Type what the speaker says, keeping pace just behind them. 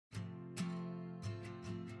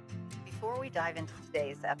Before we dive into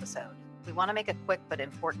today's episode, we want to make a quick but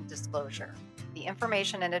important disclosure. The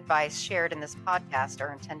information and advice shared in this podcast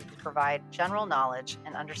are intended to provide general knowledge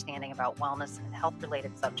and understanding about wellness and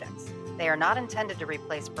health-related subjects. They are not intended to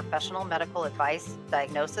replace professional medical advice,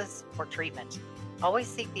 diagnosis, or treatment. Always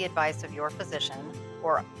seek the advice of your physician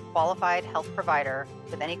or qualified health provider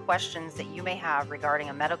with any questions that you may have regarding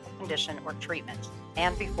a medical condition or treatment,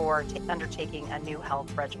 and before undertaking a new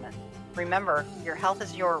health regimen. Remember, your health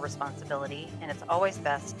is your responsibility, and it's always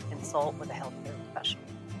best to consult with a healthcare professional.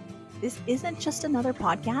 This isn't just another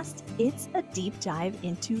podcast, it's a deep dive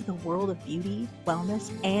into the world of beauty,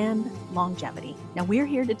 wellness, and longevity. Now, we're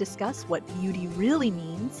here to discuss what beauty really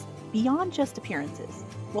means beyond just appearances.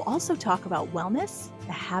 We'll also talk about wellness,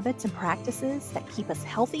 the habits and practices that keep us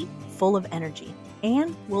healthy, full of energy.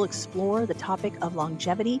 And we'll explore the topic of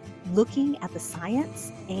longevity, looking at the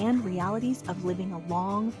science and realities of living a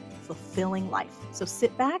long, fulfilling life. So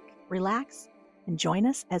sit back, relax, and join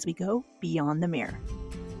us as we go beyond the mirror.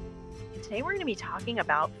 Today we're going to be talking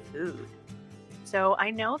about food. So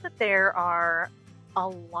I know that there are a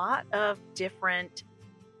lot of different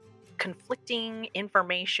conflicting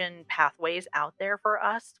information pathways out there for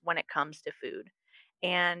us when it comes to food.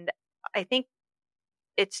 And I think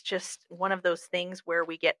it's just one of those things where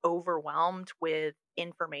we get overwhelmed with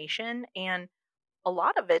information, and a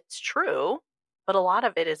lot of it's true, but a lot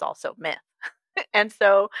of it is also myth. And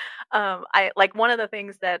so I like one of the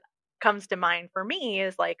things that comes to mind for me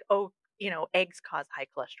is like, eggs cause high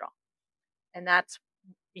cholesterol. And that's,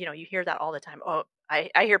 you hear that all the time. Oh, I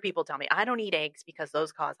hear people tell me, I don't eat eggs because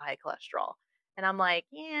those cause high cholesterol. And I'm like,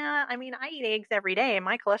 yeah, I eat eggs every day and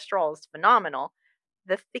my cholesterol is phenomenal.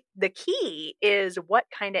 The key is what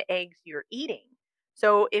kind of eggs you're eating.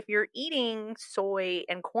 So if you're eating soy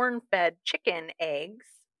and corn-fed chicken eggs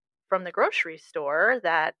from the grocery store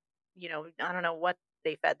that, I don't know what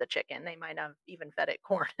they fed the chicken. They might have even fed it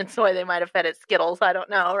corn and soy. They might have fed it Skittles. I don't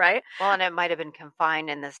know, right? Well, and it might have been confined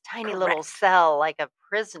in this tiny Correct. little cell like a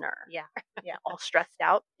prisoner. Yeah, all stressed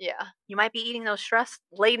out. Yeah. You might be eating those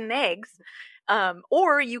stress-laden eggs,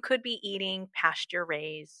 or you could be eating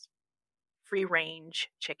pasture-raised, free-range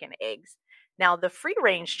chicken eggs. Now, the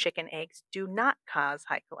free-range chicken eggs do not cause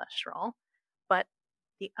high cholesterol, but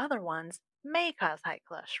the other ones may cause high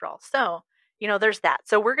cholesterol. So, there's that.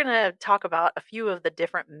 So we're going to talk about a few of the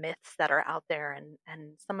different myths that are out there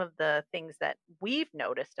and some of the things that we've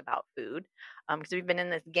noticed about food, because we've been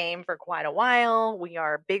in this game for quite a while. We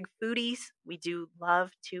are big foodies. We do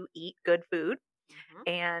love to eat good food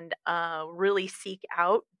and really seek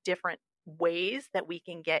out different ways that we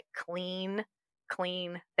can get clean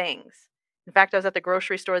things. In fact, I was at the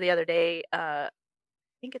grocery store the other day. I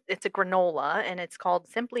think it's a granola, and it's called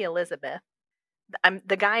Simply Elizabeth.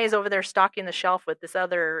 The guy is over there stocking the shelf with this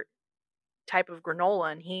other type of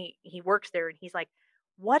granola, and he works there, and he's like,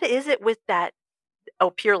 what is it with that? Oh,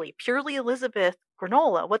 Purely Elizabeth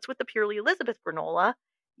granola. What's with the Purely Elizabeth granola?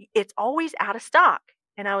 It's always out of stock.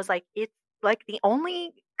 And I was like, it's like the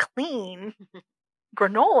only clean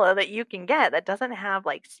granola that you can get that doesn't have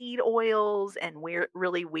like seed oils and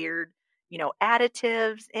really weird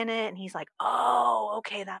additives in it. And he's like, oh,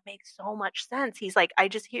 okay, that makes so much sense. He's like, I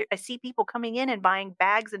see people coming in and buying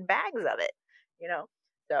bags and bags of it,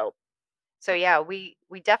 So yeah, we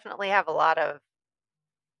definitely have a lot of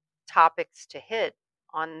topics to hit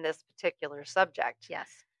on this particular subject. Yes.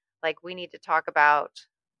 Like we need to talk about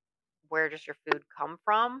where does your food come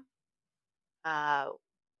from?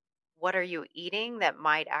 What are you eating that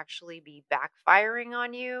might actually be backfiring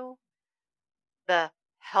on you? The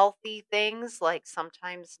healthy things like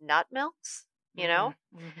sometimes nut milks,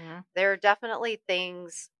 there are definitely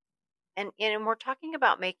things, and we're talking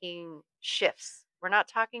about making shifts. We're not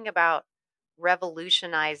talking about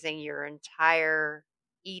revolutionizing your entire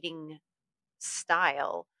eating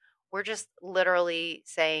style. We're just literally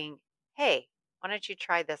saying, hey, why don't you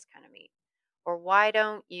try this kind of meat? Or why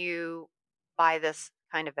don't you buy this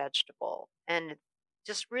kind of vegetable? And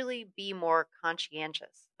just really be more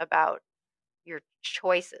conscientious about your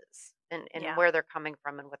choices and where they're coming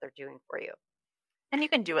from and what they're doing for you. And you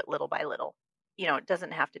can do it little by little. It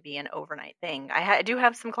doesn't have to be an overnight thing. I do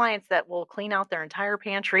have some clients that will clean out their entire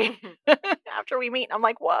pantry after we meet. And I'm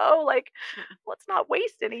like, whoa, let's not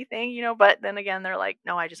waste anything, But then again, they're like,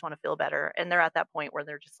 no, I just want to feel better. And they're at that point where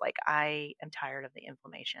they're just like, I am tired of the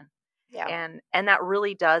inflammation. Yeah. And that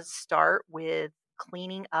really does start with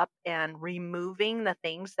cleaning up and removing the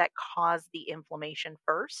things that cause the inflammation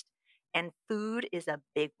first. And food is a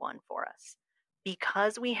big one for us.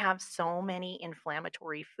 Because we have so many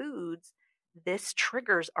inflammatory foods, this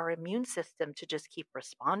triggers our immune system to just keep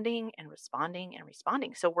responding and responding and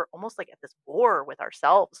responding. So we're almost like at this war with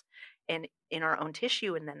ourselves and in our own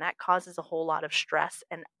tissue. And then that causes a whole lot of stress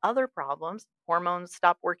and other problems. Hormones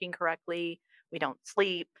stop working correctly. We don't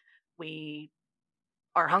sleep. We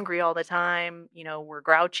are hungry all the time. We're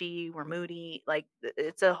grouchy, we're moody. Like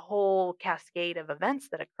it's a whole cascade of events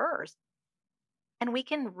that occurs. And we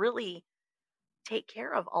can really take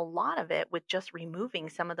care of a lot of it with just removing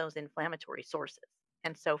some of those inflammatory sources.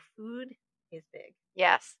 And so food is big.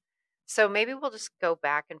 Yes. So maybe we'll just go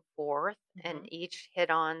back and forth and each hit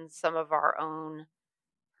on some of our own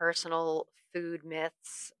personal food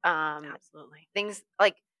myths. Absolutely. Things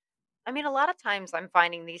like, I mean, a lot of times I'm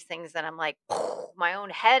finding these things and I'm like, my own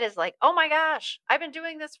head is like, oh my gosh, I've been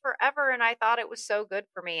doing this forever and I thought it was so good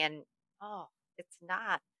for me. And oh, it's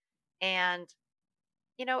not. And,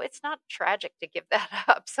 it's not tragic to give that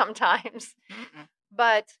up sometimes. Mm-mm.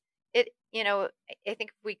 But I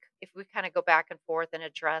think if we kind of go back and forth and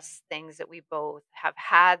address things that we both have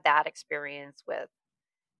had that experience with,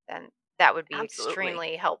 then that would be Absolutely.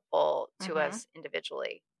 extremely helpful to us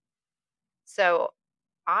individually. So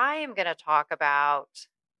I am going to talk about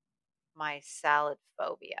my salad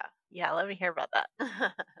phobia. Yeah, let me hear about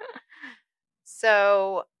that.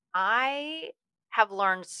 So I have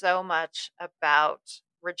learned so much about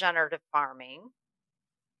regenerative farming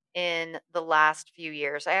in the last few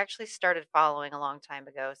years. I actually started following a long time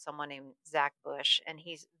ago someone named Zach Bush, and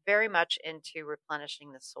he's very much into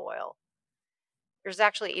replenishing the soil. There's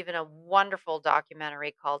actually even a wonderful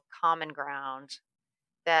documentary called Common Ground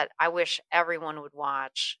that I wish everyone would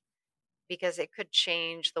watch because it could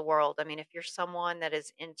change the world. I mean, if you're someone that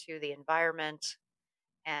is into the environment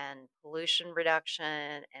and pollution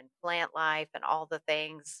reduction and plant life and all the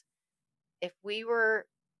things, if we were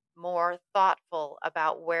more thoughtful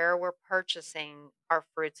about where we're purchasing our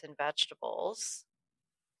fruits and vegetables,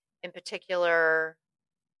 in particular,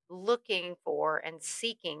 looking for and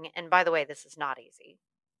seeking, and by the way, this is not easy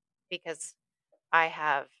because I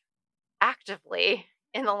have actively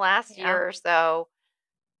in the last year or so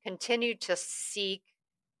continued to seek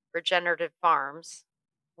regenerative farms,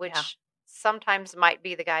 which sometimes might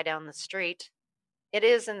be the guy down the street. It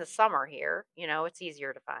is in the summer here, it's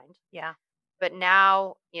easier to find. Yeah. But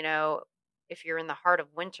now, if you're in the heart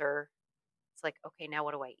of winter, it's like, okay, now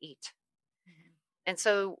what do I eat? And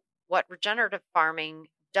so what regenerative farming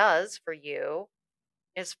does for you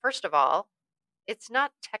is, first of all, it's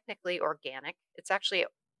not technically organic. It's actually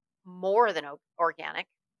more than organic.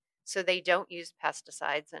 So they don't use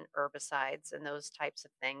pesticides and herbicides and those types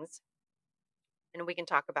of things. And we can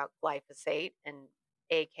talk about glyphosate and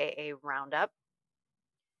AKA Roundup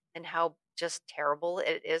and how just terrible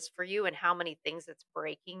it is for you and how many things it's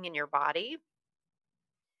breaking in your body.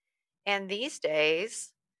 And these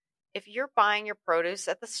days, if you're buying your produce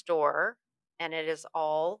at the store and it is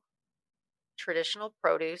all traditional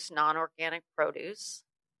produce, non-organic produce,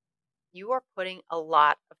 you are putting a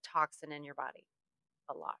lot of toxin in your body,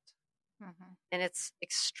 a lot. And it's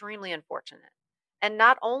extremely unfortunate. And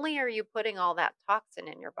not only are you putting all that toxin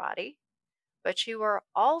in your body, but you are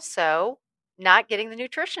also not getting the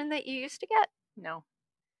nutrition that you used to get. No.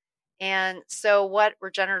 And so what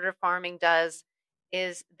regenerative farming does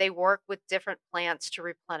is they work with different plants to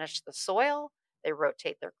replenish the soil. They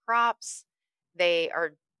rotate their crops. They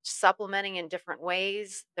are supplementing in different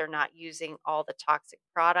ways. They're not using all the toxic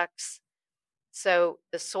products. So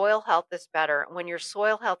the soil health is better. When your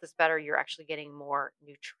soil health is better, you're actually getting more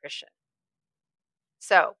nutrition.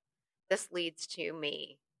 So this leads to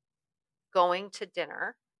me going to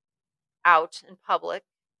dinner out in public.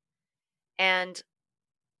 And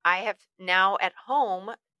I have now at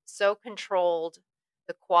home so controlled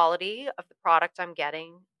the quality of the product I'm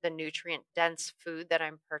getting, the nutrient dense food that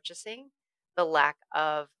I'm purchasing, the lack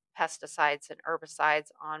of pesticides and herbicides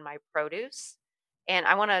on my produce. And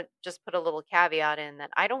I want to just put a little caveat in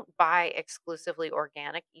that I don't buy exclusively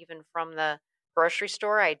organic, even from the grocery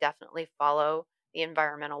store. I definitely follow the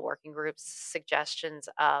environmental working group's suggestions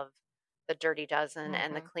of the Dirty Dozen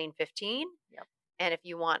and the Clean 15. Yep. And if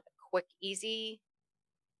you want a quick, easy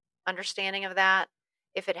understanding of that,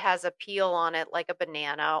 if it has a peel on it like a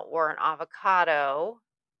banana or an avocado,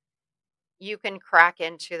 you can crack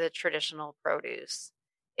into the traditional produce.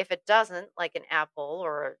 If it doesn't, like an apple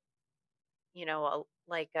or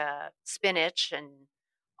like a spinach and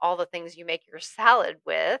all the things you make your salad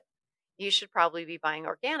with, you should probably be buying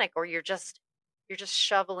organic, or you're just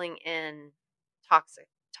shoveling in toxic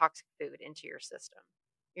food into your system.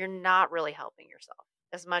 You're not really helping yourself.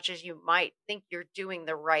 As much as you might think you're doing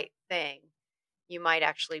the right thing, you might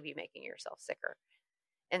actually be making yourself sicker.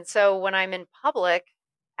 And so when I'm in public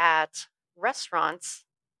at restaurants,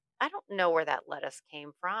 I don't know where that lettuce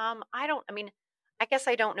came from. I guess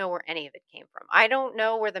I don't know where any of it came from. I don't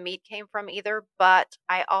know where the meat came from either, but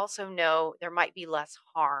I also know there might be less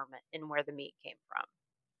harm in where the meat came from.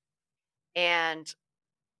 And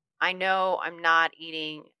I know I'm not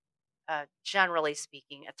eating, generally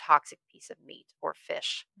speaking, a toxic piece of meat or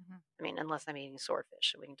fish. I mean, unless I'm eating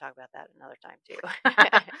swordfish, we can talk about that another time too.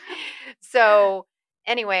 So,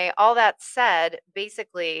 anyway, all that said,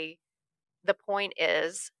 basically, the point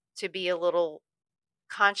is to be a little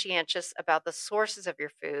conscientious about the sources of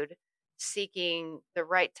your food, seeking the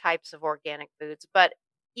right types of organic foods, but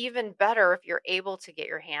even better if you're able to get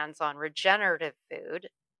your hands on regenerative food.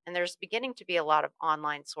 And there's beginning to be a lot of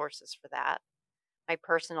online sources for that. My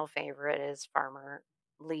personal favorite is Farmer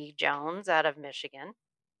Lee Jones out of Michigan.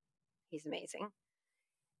 He's amazing.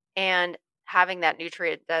 And having that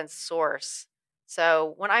nutrient dense source.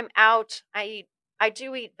 So when I'm out, I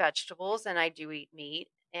do eat vegetables and I do eat meat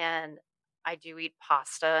and I do eat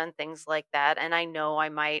pasta and things like that. And I know I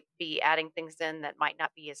might be adding things in that might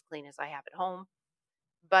not be as clean as I have at home.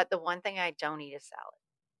 But the one thing I don't eat is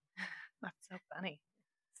salad. That's so funny.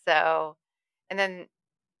 So, and then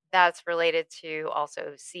that's related to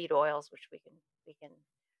also seed oils, which we can.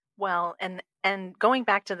 Well, and going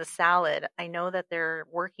back to the salad, I know that they're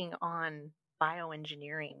working on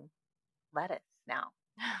bioengineering lettuce now,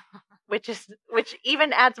 which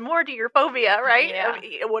even adds more to your phobia, right?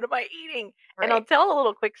 Yeah. What am I eating? Right. And I'll tell a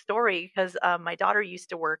little quick story because my daughter used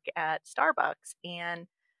to work at Starbucks, and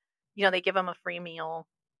they give them a free meal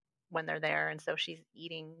when they're there, and so she's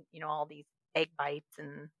eating all these egg bites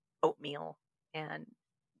and oatmeal, and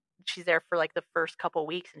she's there for like the first couple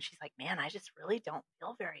weeks, and she's like, man, I just really don't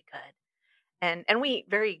feel very good. And we eat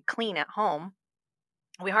very clean at home.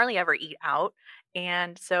 We hardly ever eat out.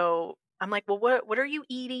 And so I'm like, well, what are you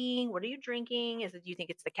eating? What are you drinking? Do you think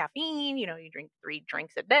it's the caffeine? You drink 3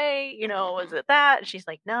 drinks a day, is it that? And she's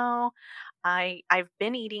like, no, I've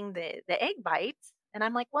been eating the egg bites. And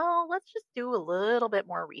I'm like, well, let's just do a little bit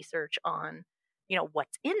more research on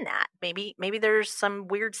what's in that. Maybe there's some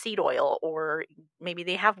weird seed oil, or maybe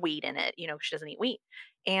they have wheat in it. She doesn't eat wheat.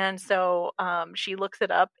 And so she looks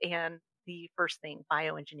it up, and the first thing,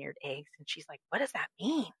 bioengineered eggs, and she's like, what does that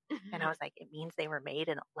mean? And I was like, it means they were made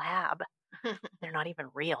in a lab. They're not even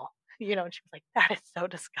real. And she was like, that is so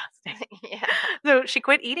disgusting. Yeah. So she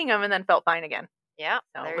quit eating them and then felt fine again. Yeah,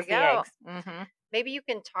 So there it was you the go. eggs. Mm-hmm. Maybe you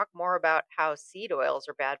can talk more about how seed oils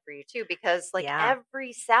are bad for you too, because Yeah.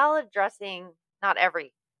 every salad dressing, not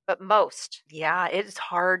every, but most. Yeah, it's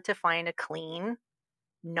hard to find a clean,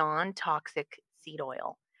 non-toxic seed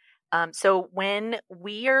oil. So when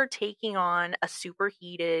we are taking on a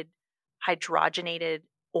superheated, hydrogenated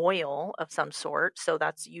oil of some sort, so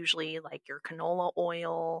that's usually like your canola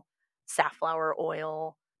oil, safflower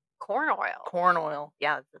oil, Corn oil,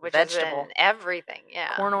 yeah, which vegetable, is in everything,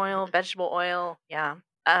 yeah. corn oil, vegetable oil, yeah.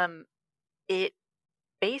 It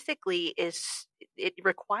basically it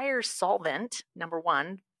requires solvent, number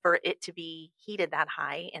one, for it to be heated that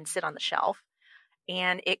high and sit on the shelf.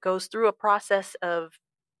 And it goes through a process of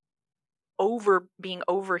being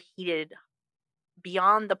overheated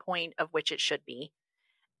beyond the point of which it should be.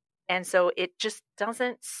 And so it just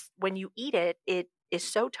doesn't, when you eat it, it is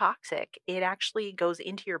so toxic. It actually goes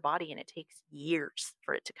into your body and it takes years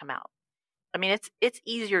for it to come out. I mean, it's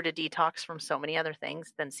easier to detox from so many other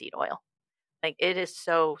things than seed oil. Like, it is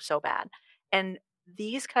so bad. And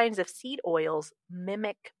these kinds of seed oils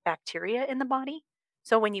mimic bacteria in the body.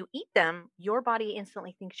 So when you eat them, your body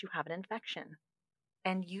instantly thinks you have an infection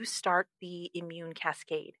and you start the immune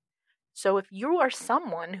cascade. So if you are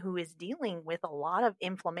someone who is dealing with a lot of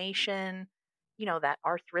inflammation, that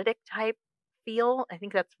arthritic type feel, I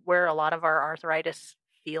think that's where a lot of our arthritis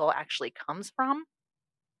feel actually comes from,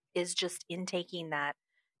 is just intaking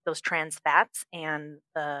those trans fats and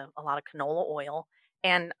a lot of canola oil.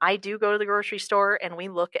 And I do go to the grocery store and we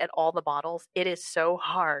look at all the bottles. It is so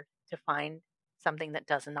hard to find something that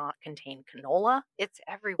does not contain canola. It's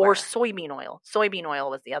everywhere. Or soybean oil. Soybean oil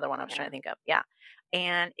was the other one I was trying to think of. Yeah.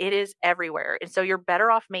 And it is everywhere. And so you're better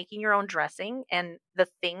off making your own dressing. And the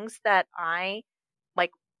things that I like,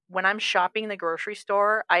 when I'm shopping in the grocery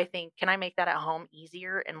store, I think, can I make that at home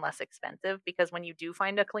easier and less expensive? Because when you do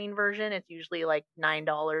find a clean version, it's usually like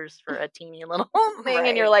 $9 for a teeny little thing. Right.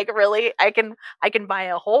 And you're like, really? I can buy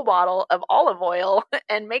a whole bottle of olive oil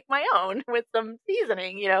and make my own with some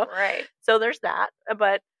seasoning, Right. So there's that.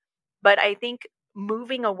 But I think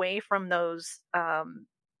moving away from those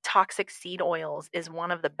toxic seed oils is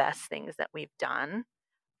one of the best things that we've done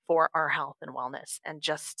for our health and wellness, and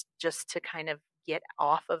just to kind of get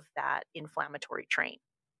off of that inflammatory train.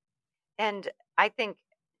 And I think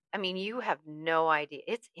I mean, you have no idea.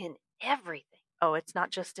 It's in everything. Oh, it's not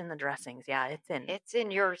just in the dressings. Yeah, It's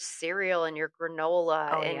in your cereal and your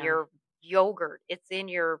granola Oh, and yeah. your yogurt. It's in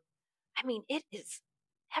your, I mean, it is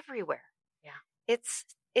everywhere. Yeah.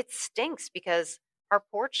 It stinks because our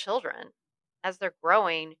poor children, as they're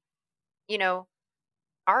growing, you know,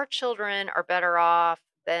 our children are better off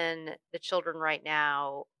than the children right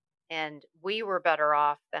now. And we were better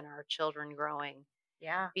off than our children growing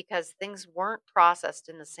Yeah, because things weren't processed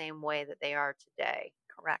in the same way that they are today.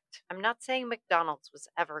 correct. I'm not saying McDonald's was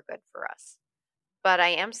ever good for us, but I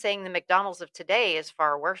am saying the McDonald's of today is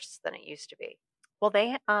far worse than it used to be. Well,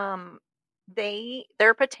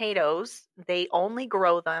 their potatoes, they only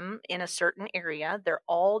grow them in a certain area. They're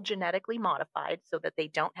all genetically modified so that they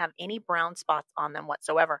don't have any brown spots on them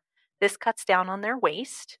whatsoever. This cuts down on their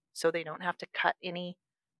waste, so they don't have to cut any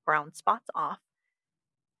brown spots off.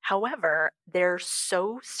 However, they're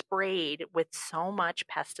so sprayed with so much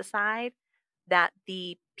pesticide that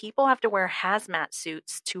the people have to wear hazmat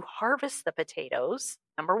suits to harvest the potatoes,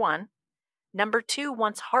 number one. Number two,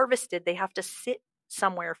 once harvested, they have to sit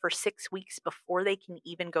somewhere for 6 weeks before they can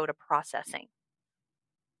even go to processing.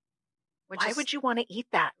 Why would you want to eat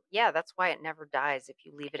that? Yeah, that's why it never dies if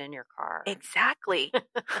you leave it in your car. Exactly.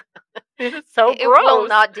 It is so gross. It will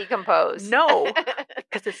not decompose. No,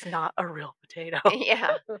 because it's not a real potato.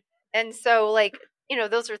 Yeah. And so, like,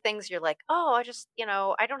 those are things you're like, oh,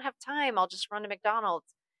 I don't have time. I'll just run to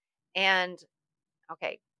McDonald's. And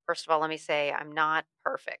okay, first of all, let me say I'm not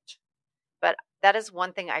perfect, but that is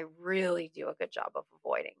one thing I really do a good job of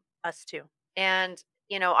avoiding. Us too. And,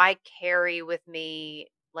 I carry with me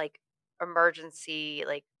like emergency,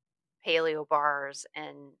 like paleo bars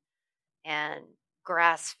and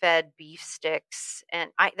grass-fed beef sticks,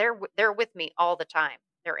 and they're with me all the time.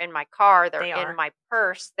 They're in my car, they're in my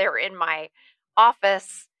purse, they're in my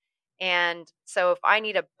office. And so if I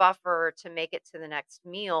need a buffer to make it to the next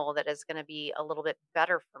meal that is going to be a little bit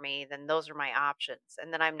better for me, then those are my options.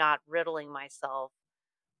 And then I'm not riddling myself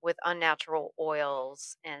with unnatural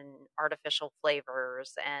oils and artificial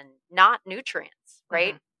flavors and not nutrients,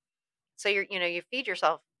 right? So you feed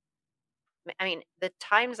yourself. I mean, the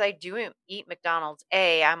times I do eat McDonald's,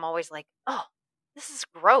 I'm always like, oh, this is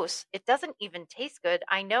gross. It doesn't even taste good.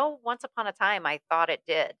 I know once upon a time I thought it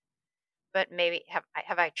did, but maybe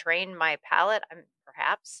have I trained my palate?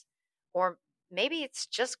 Perhaps, or maybe it's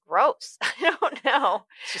just gross. I don't know.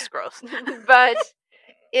 It's just gross. But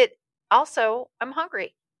it also, I'm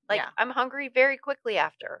hungry. Like, Yeah. I'm hungry very quickly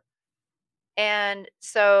after, and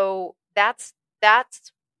so that's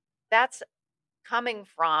coming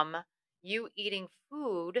from you eating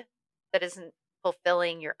food that isn't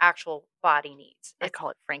fulfilling your actual body needs. I call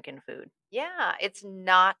it frankenfood. Yeah, it's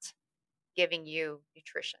not giving you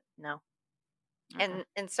nutrition. No.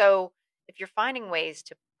 And so if you're finding ways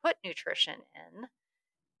to put nutrition in,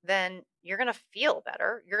 then you're going to feel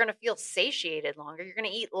better. You're going to feel satiated longer. You're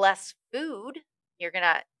going to eat less food. You're going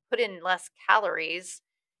to put in less calories.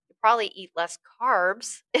 You probably eat less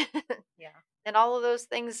carbs. Yeah. And all of those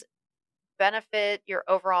things benefit your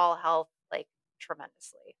overall health like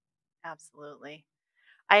tremendously. Absolutely.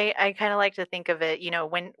 I kind of like to think of it,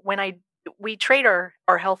 when we trade our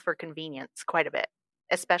health for convenience quite a bit,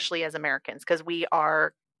 especially as Americans, because we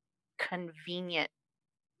are we're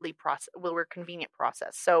convenient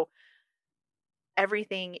process. So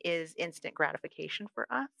everything is instant gratification for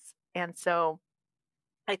us. And so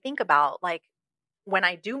I think about, like, when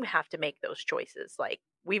I do have to make those choices, like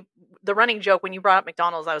the running joke when you brought up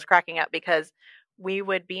McDonald's, I was cracking up because we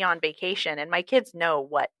would be on vacation and my kids know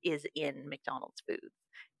what is in McDonald's food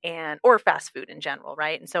or fast food in general,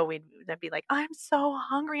 right? And so they'd be like, I'm so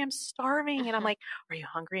hungry, I'm starving. And I'm like, are you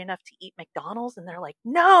hungry enough to eat McDonald's? And they're like,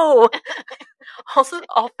 no. Also,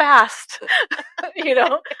 I'll fast.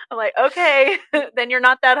 I'm like, okay, then you're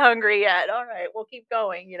not that hungry yet. All right, we'll keep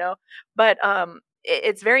going, But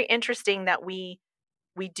it's very interesting that we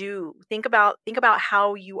do think about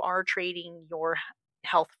how you are trading your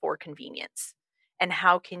health for convenience, and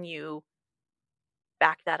how can you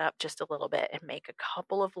back that up just a little bit and make a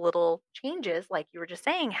couple of little changes, like you were just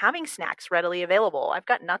saying, having snacks readily available. I've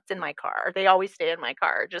got nuts in my car. They always stay in my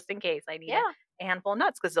car just in case I need a handful of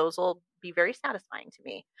nuts, because those will be very satisfying to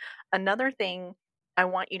me. Another thing I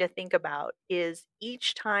want you to think about is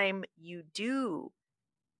each time you do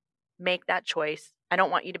make that choice, I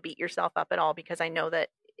don't want you to beat yourself up at all, because I know that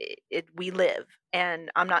we live, and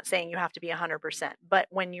I'm not saying you have to be 100%, but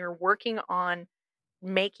when you're working on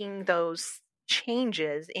making those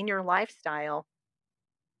changes in your lifestyle,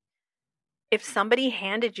 if somebody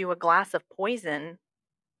handed you a glass of poison,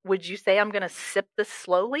 would you say I'm going to sip this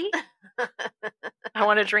slowly? I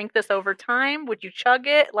want to drink this over time. Would you chug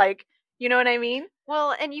it? Like, you know what I mean?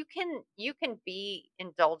 Well, and you can be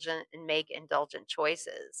indulgent and make indulgent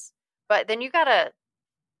choices, but then you got to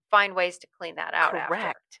find ways to clean that out after.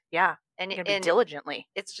 Correct. Yeah. And Be diligently.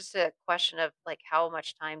 It's just a question of like how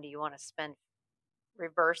much time do you want to spend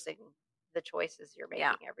reversing the choices you're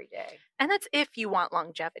making every day. And that's if you want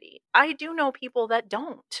longevity. I do know people that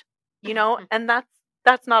don't, and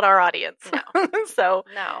that's not our audience. No.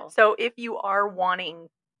 So if you are wanting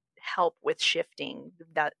help with shifting,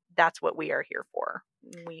 that's what we are here for.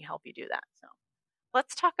 We help you do that. So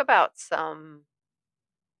let's talk about some,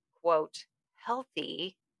 quote,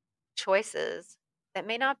 healthy choices that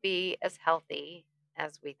may not be as healthy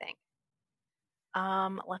as we think.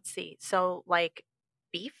 Let's see. So like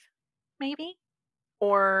beef, maybe?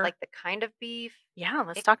 Or like the kind of beef? Yeah,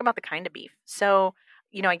 let's talk about the kind of beef. So,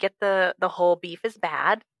 I get the whole beef is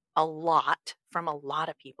bad a lot from a lot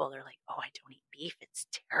of people. They're like, "Oh, I don't eat beef. It's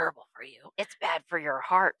terrible for you. It's bad for your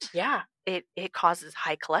heart." Yeah, it causes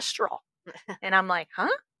high cholesterol. And I'm like, "Huh?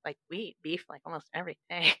 Like we eat beef like almost every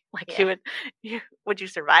day. Like would you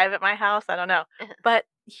survive at my house? I don't know." But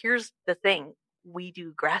here's the thing. We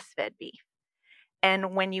do grass-fed beef.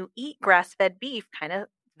 And when you eat grass-fed beef, kind of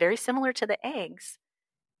very similar to the eggs,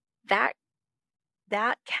 that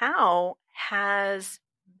cow has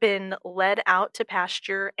been led out to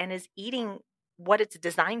pasture and is eating what it's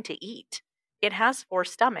designed to eat. It has 4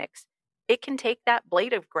 stomachs. It can take that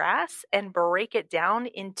blade of grass and break it down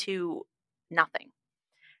into nothing.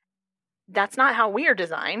 That's not how we are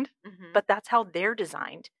designed, but that's how they're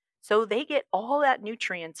designed. So they get all that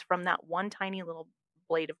nutrients from that one tiny little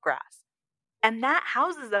blade of grass. And that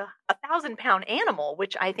houses a 1,000-pound animal,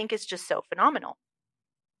 which I think is just so phenomenal.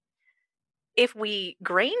 If we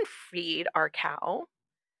grain feed our cow,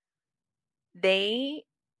 it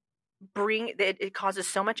causes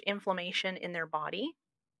so much inflammation in their body.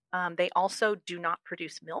 They also do not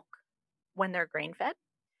produce milk when they're grain fed.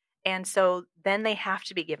 And so then they have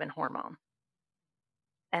to be given hormone.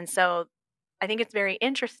 And so I think it's very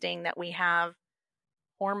interesting that we have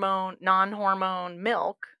non-hormone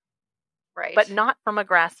milk, right? But not from a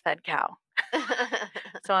grass-fed cow.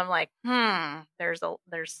 So I'm like, there's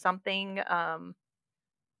something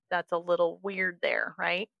that's a little weird there,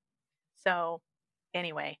 right? So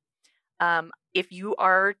anyway, if you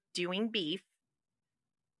are doing beef,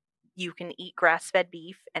 you can eat grass-fed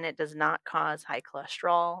beef and it does not cause high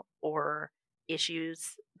cholesterol or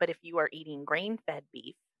issues. But if you are eating grain-fed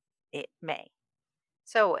beef, it may.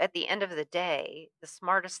 So at the end of the day, the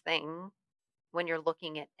smartest thing when you're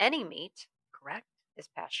looking at any meat, correct, is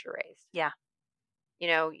pasture raised. Yeah.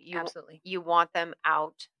 Absolutely. You want them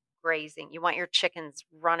out grazing. You want your chickens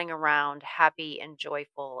running around happy and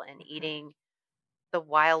joyful and eating the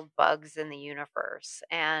wild bugs in the universe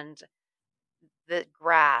and the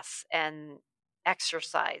grass and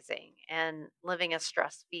exercising and living a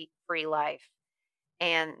stress-free life.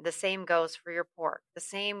 And the same goes for your pork. The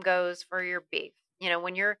same goes for your beef.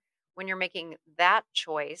 When you're making that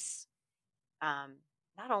choice,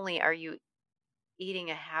 not only are you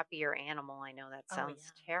eating a happier animal, I know that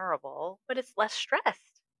sounds terrible, but it's less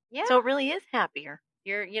stressed. Yeah. So it really is happier.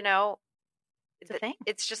 It's a thing.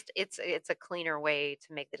 It's just it's a cleaner way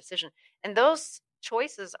to make the decision. And those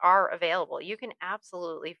choices are available. You can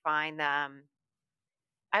absolutely find them.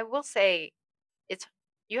 I will say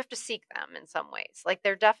you have to seek them in some ways. Like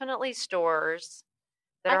there are definitely stores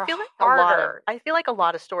that are harder. I feel like a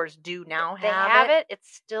lot of stores do now have it.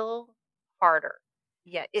 It's still harder.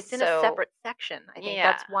 Yeah, it's in a separate section. I think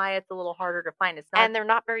that's why it's a little harder to find. It's not, and they're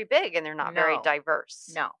not very big and they're not very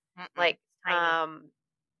diverse. No. Like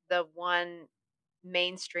the one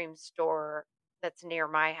mainstream store that's near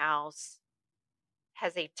my house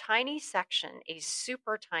has a tiny section, a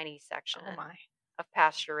super tiny section of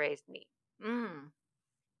pasture raised meat.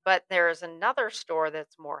 But there's another store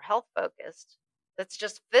that's more health focused that's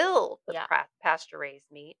just filled with pasture raised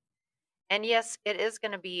meat. And yes, it is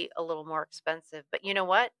going to be a little more expensive, but you know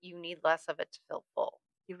what? You need less of it to feel full.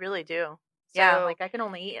 You really do. So, like I can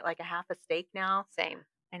only eat like a half a steak now. Same.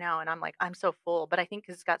 I know, and I'm like, I'm so full, but I think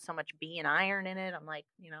because it's got so much B and iron in it, I'm like,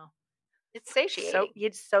 it's satiating.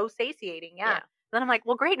 It's so satiating, yeah. Then I'm like,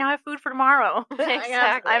 well, great, now I have food for tomorrow.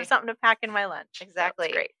 Exactly. I have something to pack in my lunch. Exactly.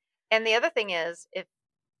 That's great. And the other thing is,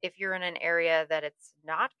 if you're in an area that it's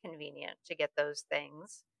not convenient to get those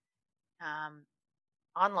things,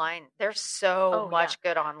 online, there's so much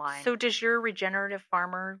good online. So does your regenerative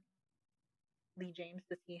farmer, Lee James,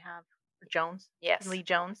 does he have Jones? Yes. Lee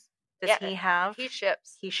Jones? Does he have? He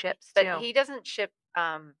ships. He ships but too. He doesn't ship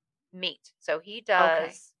meat. So he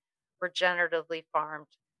does regeneratively farmed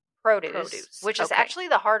produce. Which is actually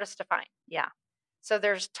the hardest to find. Yeah. So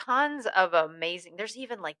there's tons of amazing, there's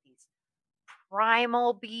even like these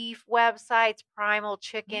primal beef websites, primal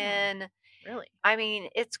chicken. Really? I mean,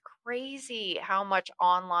 it's crazy how much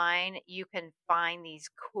online you can find these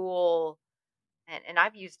cool, and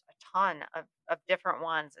I've used a ton of different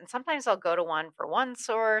ones. And sometimes I'll go to one for one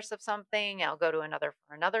source of something, I'll go to another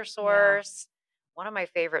for another source. One of my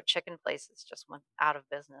favorite chicken places just went out of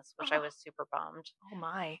business, which I was super bummed. Oh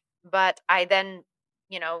my. But I then,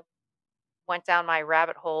 went down my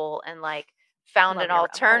rabbit hole and found an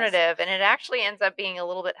alternative, and it actually ends up being a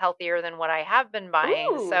little bit healthier than what I have been buying.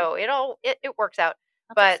 Ooh. So it works out.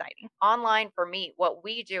 That's but exciting. Online for meat, what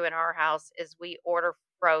we do in our house is we order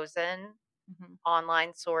frozen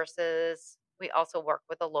online sources. We also work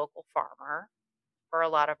with a local farmer for a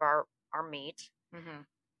lot of our meat.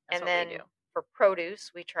 And then for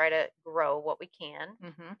produce, we try to grow what we can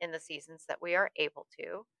in the seasons that we are able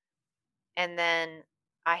to. And then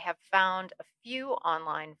I have found a few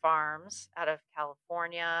online farms out of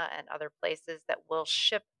California and other places that will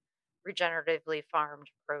ship regeneratively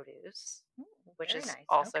farmed produce, which is nice.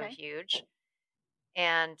 Also huge.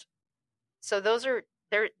 And so those are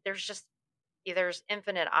there's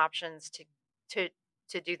infinite options to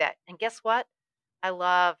do that. And guess what? I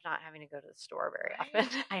love not having to go to the store very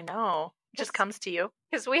often. I know. It just comes to you.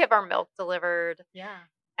 Because we have our milk delivered. Yeah.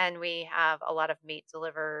 And we have a lot of meat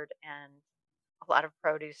delivered and a lot of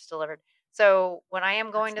produce delivered. So when I am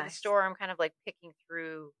going to the store, I'm kind of picking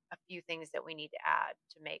through a few things that we need to add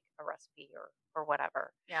to make a recipe or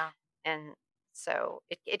whatever. Yeah. And so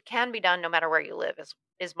it can be done no matter where you live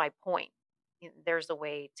is my point. There's a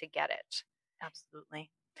way to get it.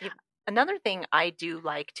 Absolutely. Another thing I do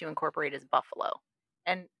like to incorporate is buffalo.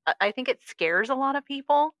 And I think it scares a lot of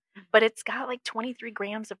people, but it's got 23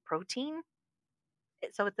 grams of protein.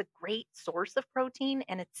 So it's a great source of protein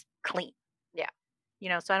and it's clean. Yeah.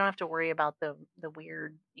 So I don't have to worry about the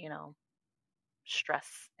weird,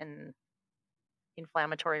 stress and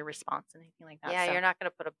inflammatory response and anything like that. Yeah, so, you're not going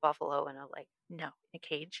to put a buffalo in in a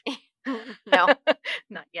cage. No.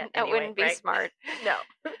 Not yet. That anyway, wouldn't be right? smart. No.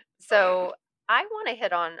 So I want to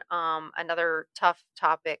hit on another tough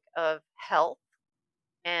topic of health,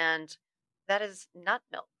 and that is nut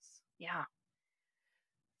milks. Yeah.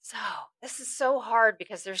 So this is so hard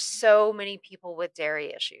because there's so many people with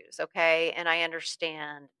dairy issues, okay? And I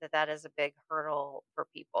understand that is a big hurdle for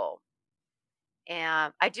people.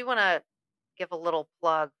 And I do want to give a little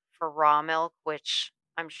plug for raw milk, which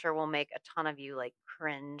I'm sure will make a ton of you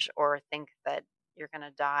cringe or think that you're going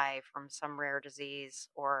to die from some rare disease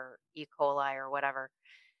or E. coli or whatever.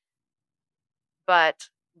 But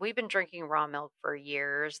we've been drinking raw milk for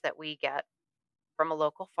years that we get from a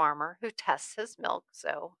local farmer who tests his milk,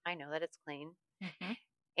 so I know that it's clean.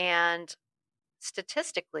 And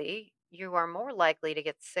statistically, you are more likely to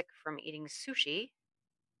get sick from eating sushi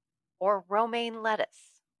or romaine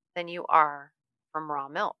lettuce than you are from raw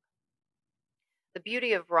milk. The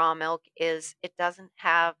beauty of raw milk is it doesn't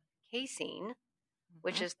have casein,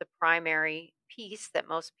 which is the primary piece that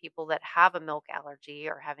most people that have a milk allergy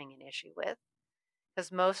are having an issue with,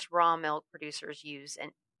 because most raw milk producers use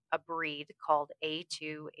a breed called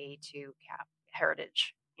A2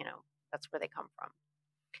 heritage. That's where they come from.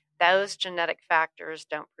 Those genetic factors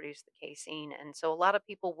don't produce the casein, and so a lot of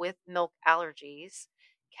people with milk allergies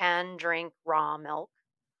can drink raw milk,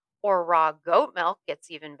 or raw goat milk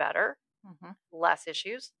gets even better, less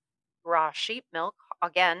issues. Raw sheep milk,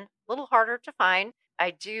 again, a little harder to find.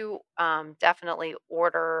 I do definitely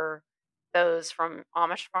order those from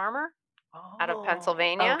Amish Farmer out of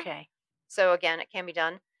Pennsylvania. Okay. So again, it can be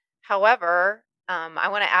done. However, I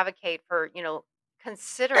want to advocate for,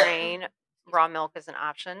 considering raw milk as an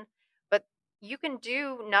option, but you can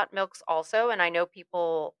do nut milks also. And I know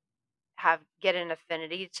people get an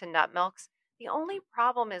affinity to nut milks. The only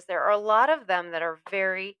problem is there are a lot of them that are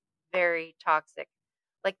very, very toxic.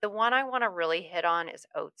 Like the one I want to really hit on is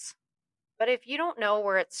oats. But if you don't know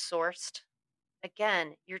where it's sourced,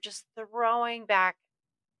 again, you're just throwing back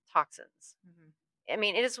toxins. I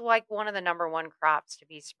mean, it is one of the number one crops to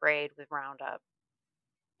be sprayed with Roundup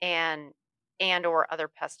and or other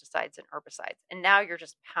pesticides and herbicides. And now you're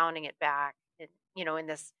just pounding it back in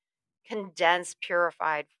this condensed,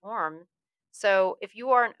 purified form. So if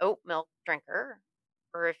you are an oat milk drinker,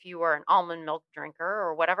 or if you are an almond milk drinker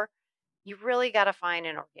or whatever, you really got to find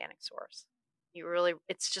an organic source.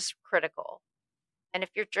 It's just critical. And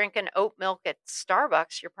if you're drinking oat milk at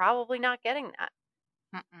Starbucks, you're probably not getting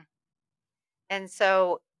that. And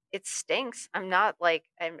so it stinks.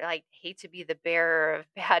 I hate to be the bearer of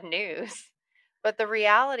bad news, but the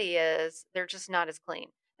reality is they're just not as clean.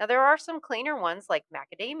 Now, there are some cleaner ones like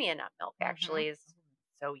macadamia nut milk actually is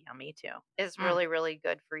so yummy too. Is really, really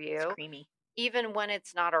good for you. It's creamy. Even when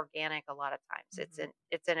it's not organic, a lot of times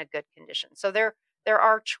it's in a good condition. So there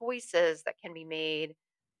are choices that can be made,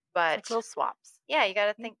 but like little swaps. Yeah, you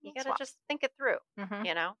got to just think it through,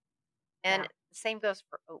 you know? And Yeah. the same goes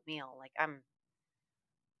for oatmeal. Like I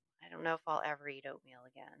don't know if I'll ever eat oatmeal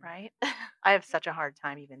again. Right? I have such a hard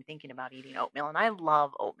time even thinking about eating oatmeal, and I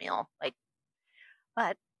love oatmeal.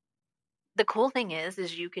 But the cool thing is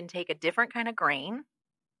you can take a different kind of grain,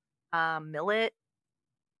 millet,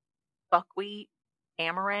 buckwheat,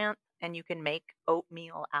 amaranth, and you can make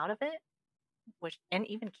oatmeal out of it, and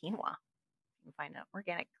even quinoa. You can find an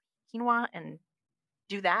organic quinoa and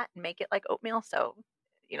do that and make it like oatmeal. So,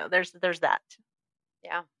 there's that.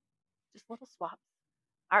 Yeah. Just little swaps.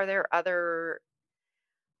 Are there other...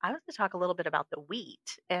 I was going to talk a little bit about the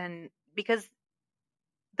wheat, and because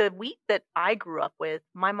the wheat that I grew up with,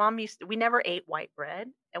 my mom we never ate white bread,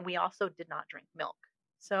 and we also did not drink milk.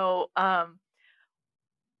 So,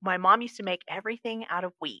 my mom used to make everything out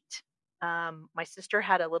of wheat. My sister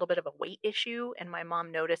had a little bit of a weight issue, and my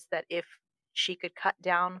mom noticed that if she could cut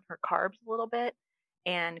down her carbs a little bit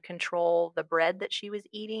and control the bread that she was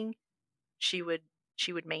eating, she would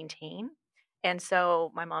maintain. And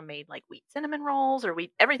so my mom made like wheat cinnamon rolls, or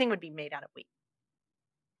everything would be made out of wheat.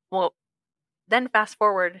 Well, then fast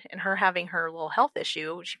forward and her having her little health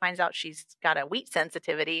issue, she finds out she's got a wheat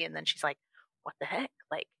sensitivity, and then she's like, what the heck?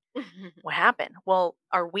 Like, what happened? Well,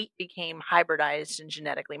 our wheat became hybridized and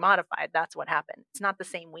genetically modified. That's what happened. It's not the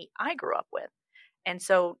same wheat I grew up with. And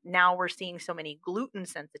so now we're seeing so many gluten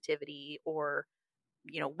sensitivity or,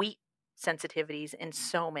 wheat sensitivities in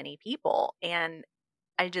so many people. And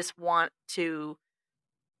I just want to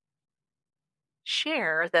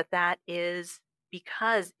share that is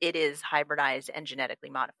because it is hybridized and genetically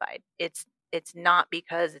modified. It's not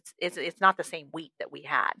because it's not the same wheat that we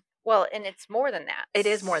had. Well, and it's more than that. It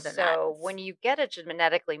is more than that. So when you get a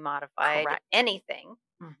genetically modified anything,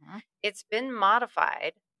 it's been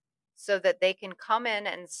modified so that they can come in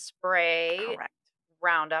and spray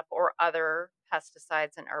Roundup or other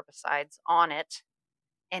pesticides and herbicides on it,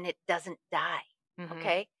 and it doesn't die.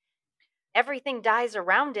 Okay? Everything dies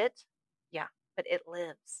around it. Yeah. But it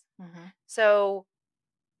lives. So,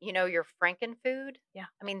 your frankenfood. Yeah.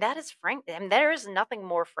 I mean, that is there is nothing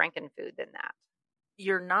more frankenfood than that.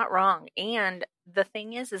 You're not wrong. And the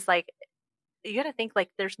thing is like, you got to think like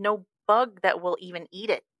there's no bug that will even eat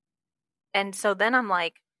it. And so then I'm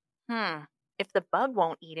like, if the bug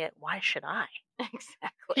won't eat it, why should I?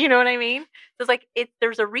 Exactly. You know what I mean? So it's like,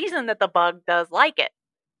 there's a reason that the bug does like it.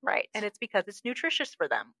 Right. And it's because it's nutritious for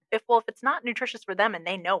them. If it's not nutritious for them and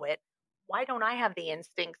they know it, why don't I have the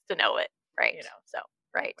instincts to know it? Right. So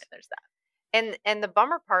right. There's that. And the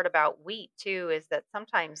bummer part about wheat too is that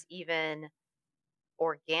sometimes even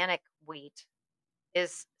organic wheat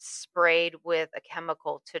is sprayed with a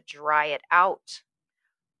chemical to dry it out.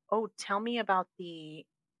 Oh, tell me about the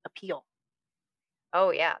appeal.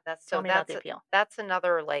 Oh yeah, tell me about the appeal. That's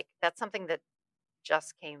another that's something that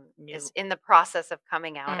just is in the process of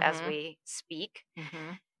coming out as we speak.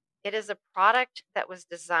 It is a product that was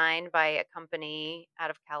designed by a company out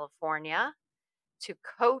of California to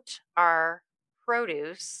coat our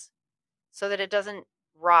produce so that it doesn't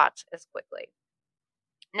rot as quickly.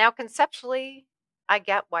 Now, conceptually, I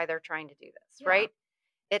get why they're trying to do this, right?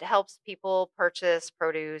 It helps people purchase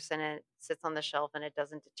produce and it sits on the shelf and it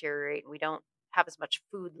doesn't deteriorate, and we don't have as much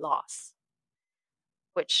food loss,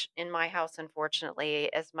 which in my house,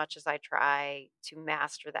 unfortunately, as much as I try to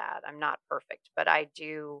master that, I'm not perfect, but I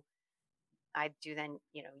do then,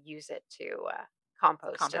 use it to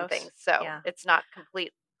compost and things. So it's not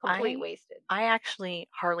complete wasted. I actually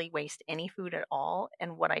hardly waste any food at all.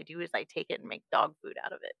 And what I do is I take it and make dog food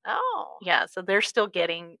out of it. Oh. Yeah. So they're still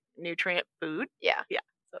getting nutrient food. Yeah. Yeah.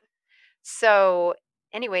 So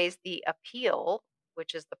anyways, the appeal,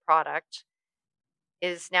 which is the product,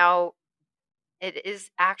 is now, it is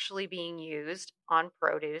actually being used on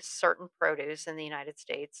certain produce in the United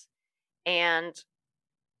States. And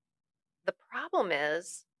the problem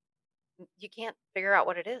is you can't figure out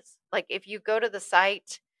what it is. Like if you go to the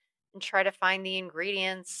site and try to find the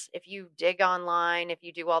ingredients, if you dig online, if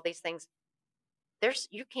you do all these things,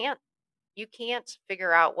 you can't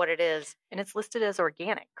figure out what it is. And it's listed as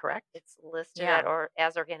organic, correct? It's listed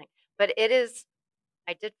as organic. But it is,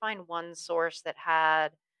 I did find one source that had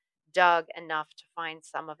dug enough to find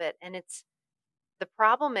some of it. And the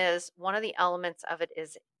problem is one of the elements of it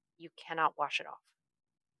is you cannot wash it off.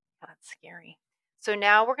 That's scary. So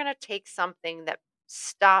now we're going to take something that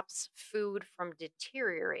stops food from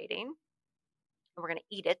deteriorating, and we're going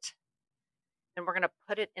to eat it, and and we're going to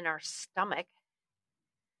put it in our stomach.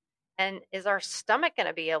 And is our stomach going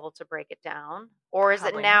to be able to break it down? Or is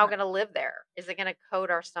it now going to live there? Is it going to coat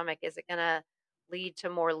our stomach? Is it going to lead to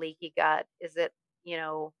more leaky gut? Is it,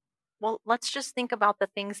 Well, let's just think about the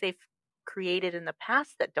things they've created in the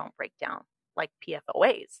past that don't break down, like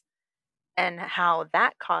PFOAs, and how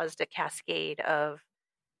that caused a cascade of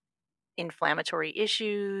inflammatory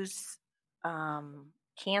issues,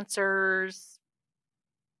 cancers,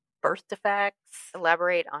 birth defects.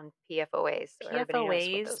 Elaborate on PFOAs so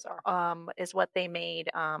everybody knows what those are. Is what they made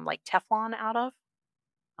like Teflon out of.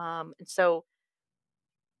 And so,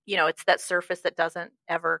 it's that surface that doesn't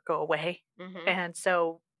ever go away. Mm-hmm. And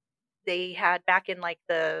so they had back in like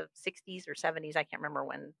the 60s or 70s, I can't remember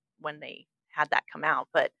when they had that come out,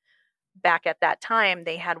 but back at that time,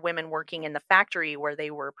 they had women working in the factory where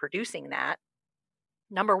they were producing that.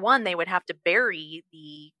 Number one, they would have to bury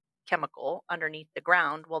the chemical underneath the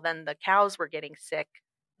ground. Well, then the cows were getting sick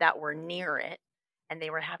that were near it, and they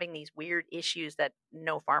were having these weird issues that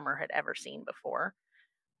no farmer had ever seen before.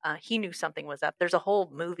 He knew something was up. There's a whole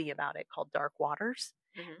movie about it called Dark Waters.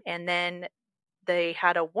 Mm-hmm. And then they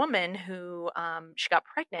had a woman who, she got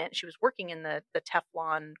pregnant. She was working in the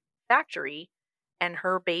Teflon factory, and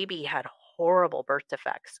her baby had horrible birth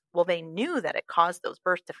defects. Well, they knew that it caused those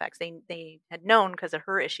birth defects. They had known because of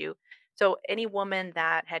her issue. So any woman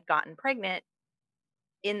that had gotten pregnant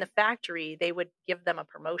in the factory, they would give them a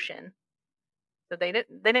promotion. So they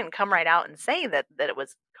didn't come right out and say that it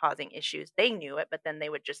was causing issues. They knew it, but then they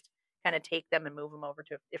would just kind of take them and move them over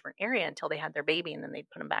to a different area until they had their baby, and then they'd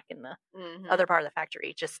put them back in the other part of the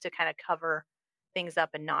factory just to kind of cover things up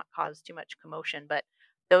and not cause too much commotion. But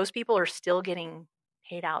those people are still getting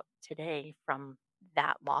paid out today from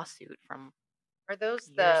that lawsuit from Are those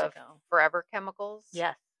years the ago. forever chemicals?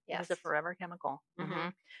 Yes. Yes. It was a forever chemical. Mm-hmm.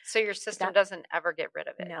 So your system doesn't ever get rid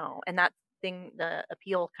of it. No. And that thing, the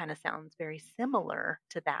appeal kind of sounds very similar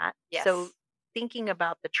to that. Yes. So thinking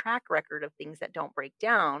about the track record of things that don't break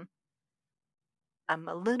down, I'm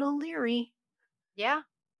a little leery. Yeah.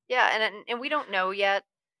 Yeah. And we don't know yet.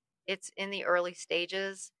 It's in the early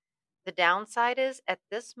stages. The downside is at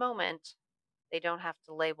this moment, they don't have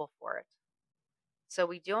to label for it. So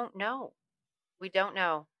we don't know. We don't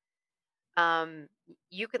know.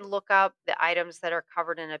 You can look up the items that are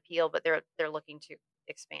covered in appeal, but they're looking to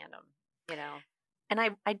expand them,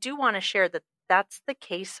 And I do want to share that that's the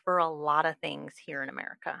case for a lot of things here in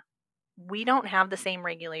America. We don't have the same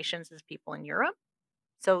regulations as people in Europe.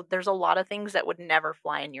 So there's a lot of things that would never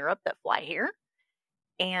fly in Europe that fly here.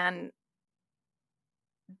 And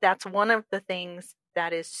that's one of the things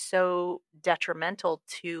that is so detrimental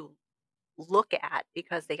to look at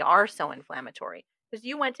because they are so inflammatory. Because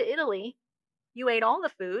you went to Italy, you ate all the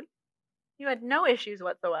food, you had no issues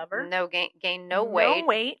whatsoever. No gain no weight. No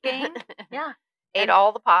weight gain. Yeah. Ate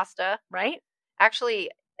all the pasta. Right?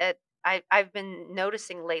 Actually, I've been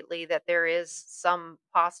noticing lately that there is some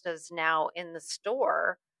pastas now in the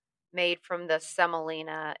store made from the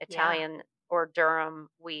semolina Italian or durum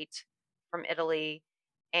wheat from Italy.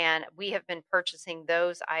 And we have been purchasing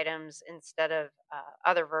those items instead of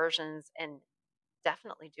other versions and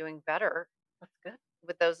definitely doing better. That's good.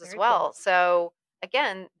 With those Very as well. cool. So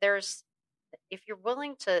again, if you're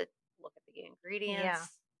willing to look at the ingredients,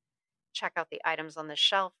 check out the items on the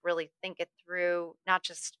shelf, really think it through, not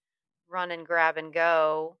just run and grab and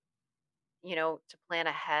go, to plan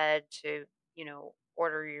ahead, to,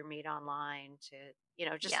 order your meat online,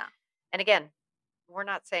 to, just, and again, we're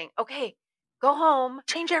not saying, okay, go home,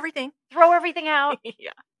 change everything, throw everything out,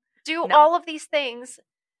 do all of these things.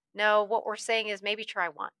 No, what we're saying is maybe try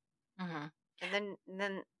one. Mm-hmm. And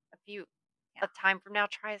then a time from now,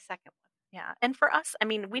 try a second one. Yeah. And for us, I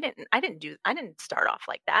mean, I didn't start off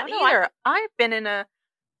like that no, either. I've been in a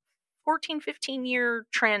 14, 15 year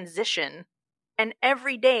transition, and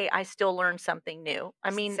every day I still learn something new.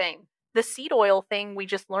 I mean, same. The seed oil thing, we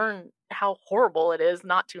just learned how horrible it is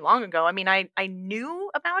not too long ago. I mean, I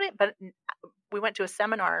knew about it, but we went to a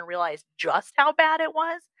seminar and realized just how bad it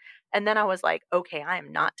was. And then I was like, okay, I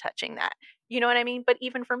am not touching that. You know what I mean? But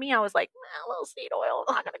even for me, I was like, a little seed oil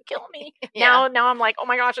is not going to kill me. Now I'm like, oh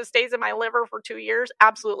my gosh, it stays in my liver for 2 years.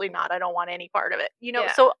 Absolutely not. I don't want any part of it.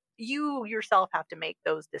 So you yourself have to make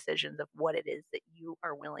those decisions of what it is that you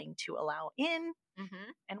are willing to allow in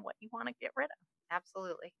and what you want to get rid of.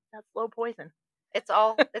 Absolutely. That's low poison. It's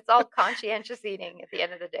all conscientious eating at the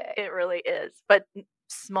end of the day. It really is. But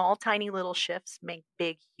small, tiny little shifts make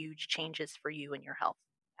big, huge changes for you and your health.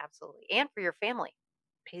 Absolutely. And for your family.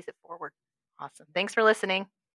 Pays it forward. Awesome. Thanks for listening.